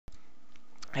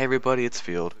Hey everybody, it's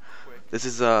Field. This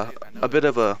is a bit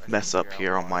of a mess up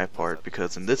here on my part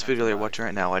because in this video that you're watching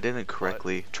right now I didn't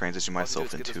correctly transition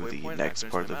myself into the next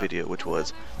part of the video, which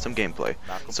was some gameplay.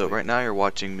 So right now you're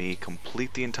watching me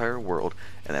complete the entire world,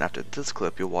 and then after this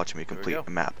clip you'll watch me complete a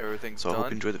map. So I hope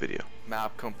you enjoy the video.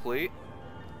 Map complete.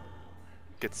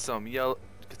 Get some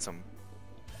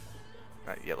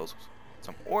not yellows,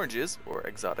 some oranges or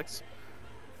exotics.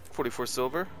 44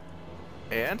 silver,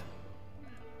 and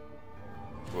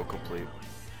we'll complete.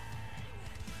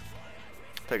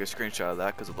 Take a screenshot of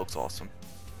that because it looks awesome.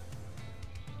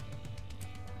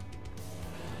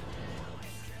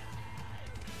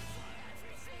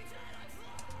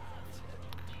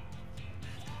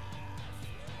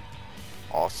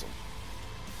 Awesome.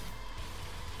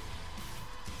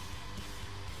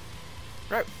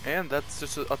 Right, and that's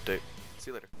just an update.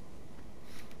 See you later.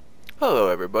 Hello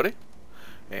everybody,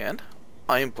 and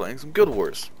I am playing some Guild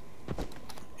Wars.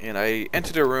 And I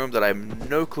entered a room that I have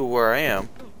no clue where I am,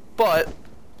 but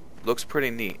looks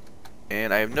pretty neat.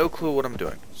 And I have no clue what I'm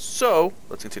doing. So,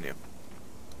 let's continue.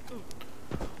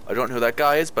 I don't know who that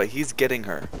guy is, but he's getting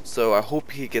her. So I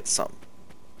hope he gets some.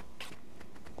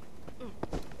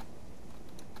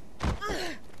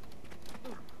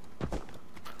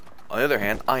 On the other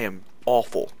hand, I am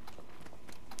awful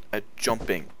at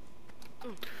jumping.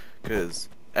 Because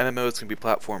MMOs can be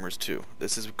platformers too.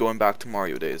 This is going back to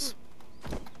Mario days.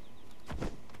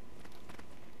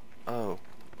 Oh,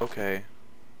 okay.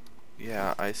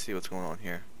 Yeah, I see what's going on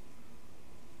here.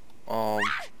 No,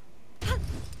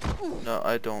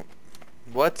 I don't.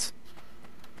 What?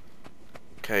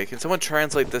 Okay, can someone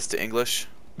translate this to English,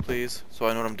 please, so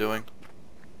I know what I'm doing?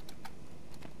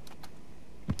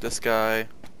 This guy,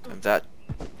 and that,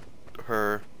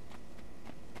 her.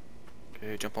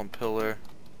 Okay, jump on pillar.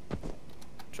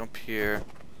 Jump here.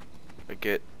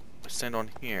 Stand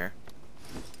on here.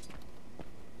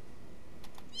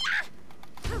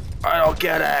 I don't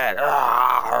get it!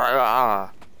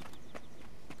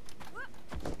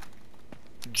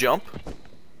 Jump.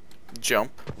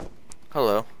 Jump.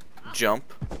 Hello. Jump.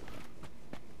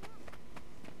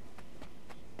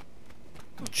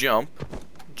 Jump.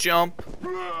 Jump.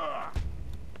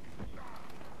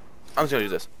 I'm just gonna do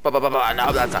this.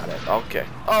 No, that's not it. Okay.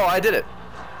 Oh, I did it.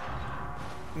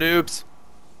 Noobs.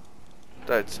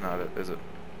 That's not it, is it?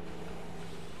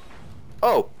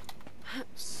 Oh!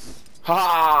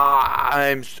 Ha!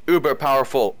 I'm uber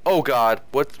powerful. Oh god,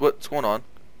 what's going on?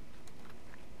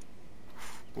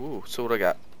 Ooh, so what I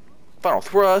got? Final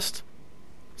thrust,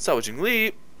 salvaging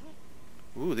leap.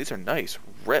 Ooh, these are nice.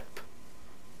 Rip.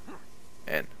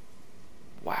 And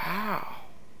wow.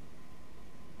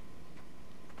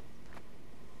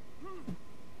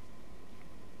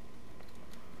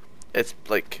 It's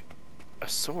like a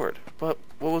sword, but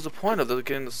what was the point of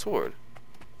getting the sword?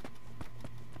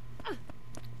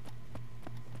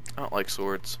 I don't like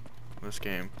swords in this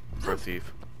game for a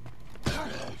thief.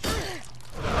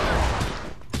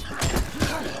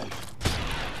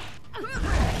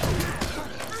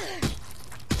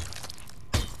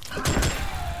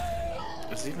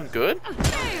 Is it even good?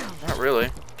 Not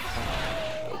really.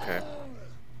 Okay.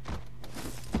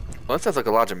 Well, that sounds like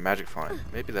a lot of magic find.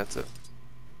 Maybe that's it.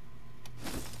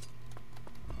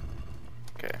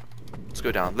 Okay. Let's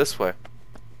go down this way.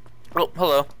 Oh,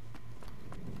 hello.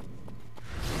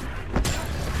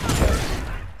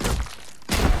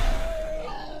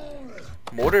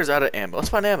 Mortar's out of ammo. Let's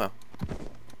find ammo.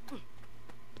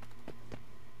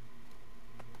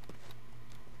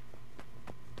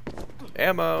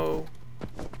 Ammo.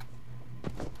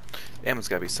 The ammo's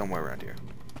gotta be somewhere around here.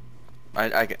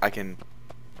 I can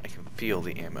feel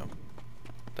the ammo.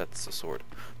 That's the sword.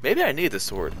 Maybe I need the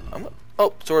sword.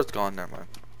 Oh, sword's gone. Never mind.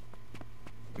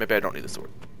 Maybe I don't need the sword.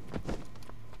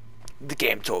 The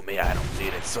game told me I don't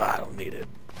need it, so I don't need it.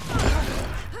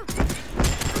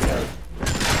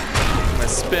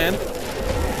 Spin.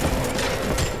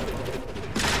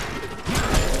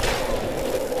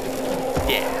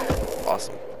 Yeah,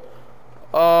 awesome.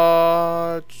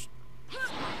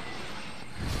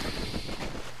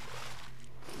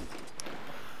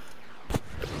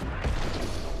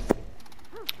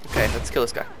 Okay, let's kill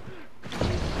this guy.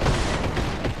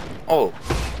 Oh,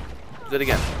 did it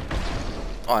again.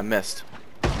 Oh, I missed.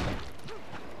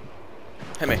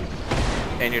 Hit me,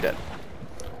 and you're dead.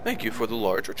 Thank you for the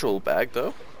large ritual bag,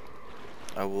 though.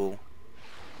 I will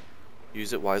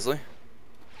use it wisely.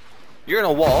 You're in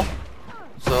a wall,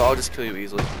 so I'll just kill you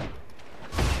easily.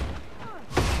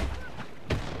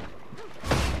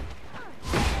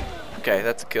 Okay,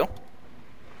 that's a kill.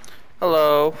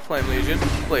 Hello, Flame Legion,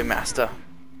 Flame Master.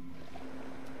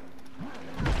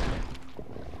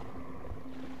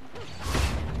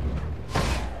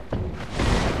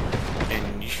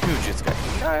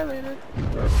 violated.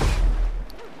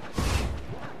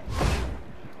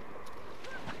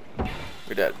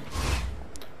 We're dead.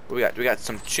 What we got? We got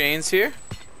some chains here.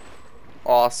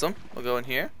 Awesome. We'll go in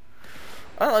here.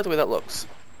 I don't like the way that looks.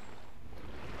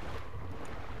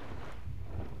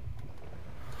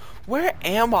 Where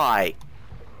am I?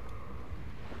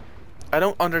 I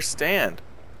don't understand.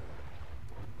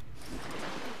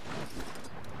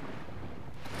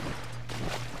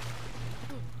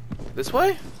 This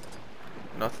way?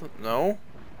 Nothing. No.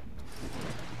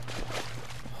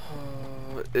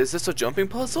 Is this a jumping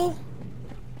puzzle?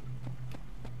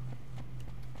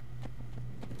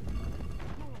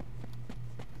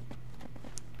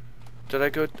 Did I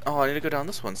go? Oh, I need to go down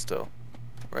this one still.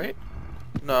 Right?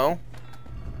 No.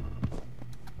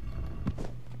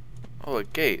 Oh, a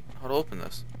gate. How to open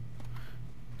this?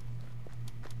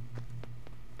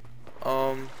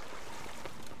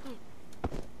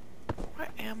 Where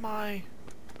am I?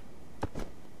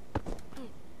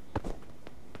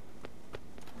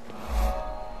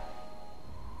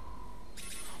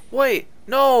 Wait,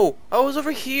 no! I was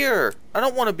over here! I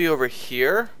don't want to be over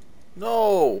here!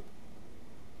 No!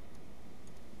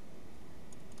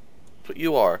 That's what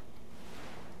you are.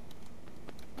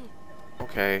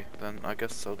 Okay, then I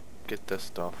guess I'll get this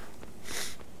stuff.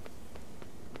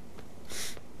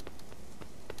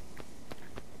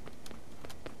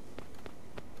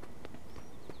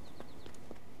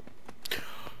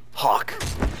 Hawk!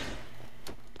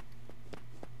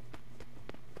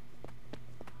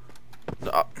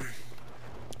 No.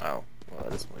 Oh, well,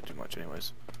 that doesn't really do much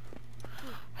anyways.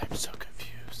 I'm so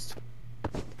confused.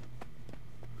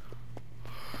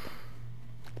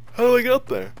 How do I get up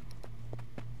there?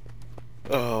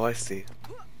 Oh, I see.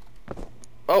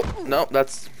 Oh, no,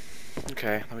 that's...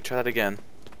 Okay, let me try that again.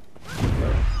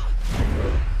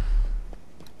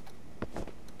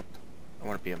 I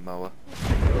want to be a Moa.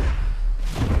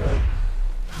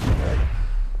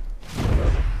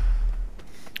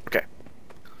 Okay.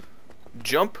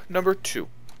 Jump number 2.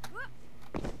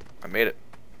 I made it.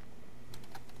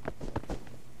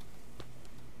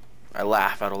 I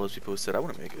laugh at all those people who said I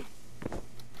wouldn't make it.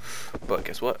 But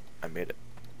guess what? I made it.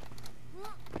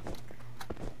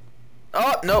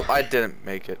 Oh, no, I didn't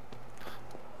make it.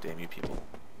 Damn you people.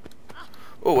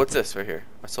 Oh, what's this right here?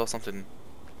 I saw something.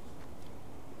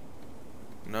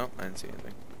 No, I didn't see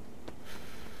anything.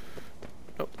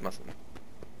 Nope, nothing.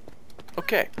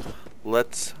 Okay,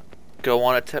 let's go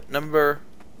on to tip number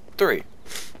 3.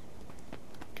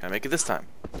 Can I make it this time?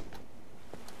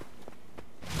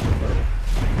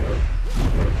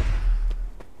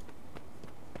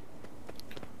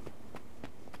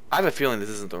 I have a feeling this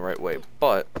isn't the right way,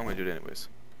 but I'm gonna do it anyways.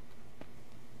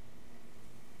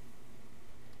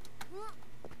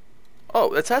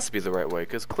 Oh, this has to be the right way,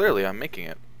 because clearly I'm making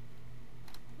it.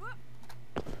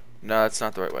 No, that's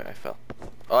not the right way. I fell.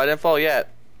 Oh, I didn't fall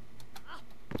yet.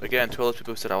 Again, to all those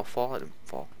people who said I'll fall, I didn't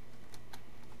fall.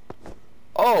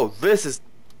 Oh, this is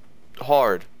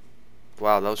hard.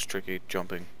 Wow, that was tricky,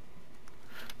 jumping.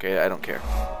 Okay, I don't care.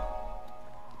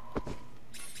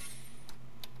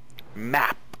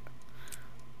 Map.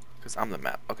 Because I'm the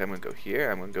map. Okay, I'm going to go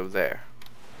here. I'm going to go there.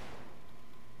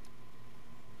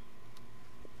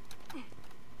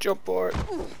 Jump board.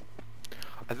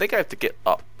 I think I have to get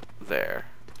up there.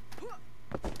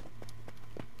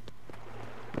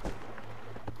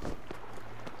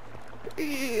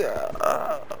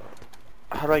 Yeah.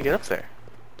 How do I get up there?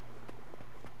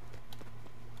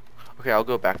 Okay, I'll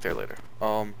go back there later.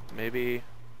 Maybe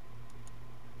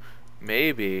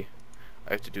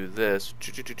I have to do this.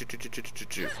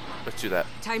 Let's do that.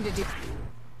 Time to do.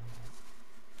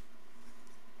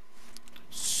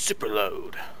 Super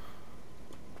load.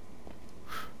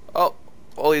 Oh,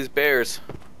 all these bears.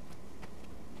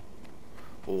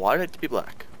 Why did it have to be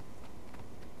black?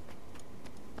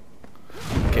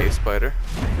 Okay, spider.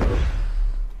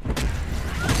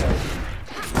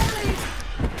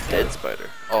 Dead spider.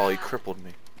 Oh, he crippled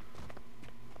me.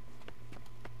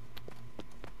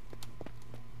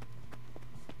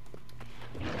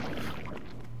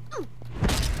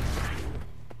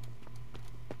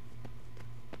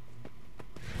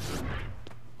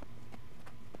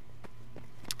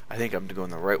 I think I'm going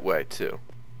the right way too.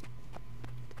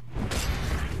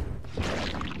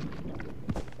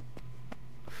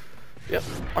 Yep,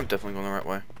 I'm definitely going the right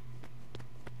way.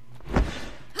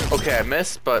 Okay, I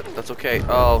missed, but that's okay.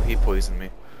 Oh, he poisoned me.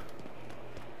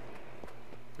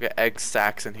 We got egg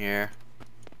sacks in here.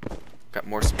 Got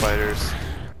more spiders.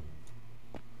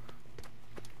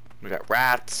 We got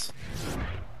rats.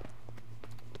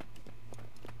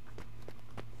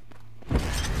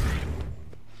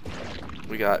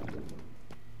 We got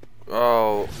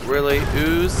Oh, really?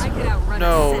 Ooze? I could outrun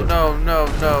No, a no, no,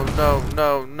 no, no,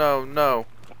 no, no, no.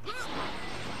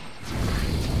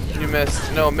 You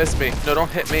missed. No, miss me. No,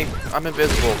 don't hit me. I'm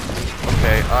invisible.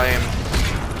 Okay, I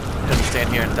am gonna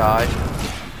stand here and die.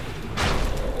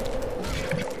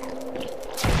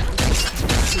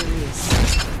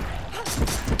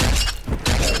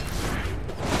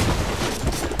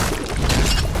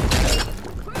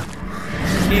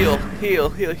 Heal, heal,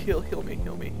 heal, heal, heal me,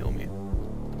 heal me, heal me.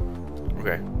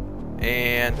 Okay.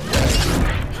 And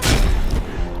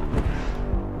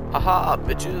haha,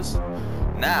 bitches.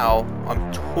 Now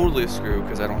I'm totally screwed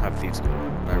because I don't have Thieves School.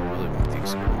 I really want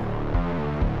Thieves School.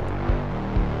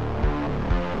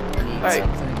 Need Hey.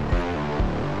 something?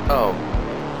 Oh.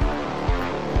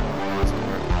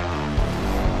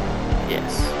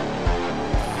 Yes.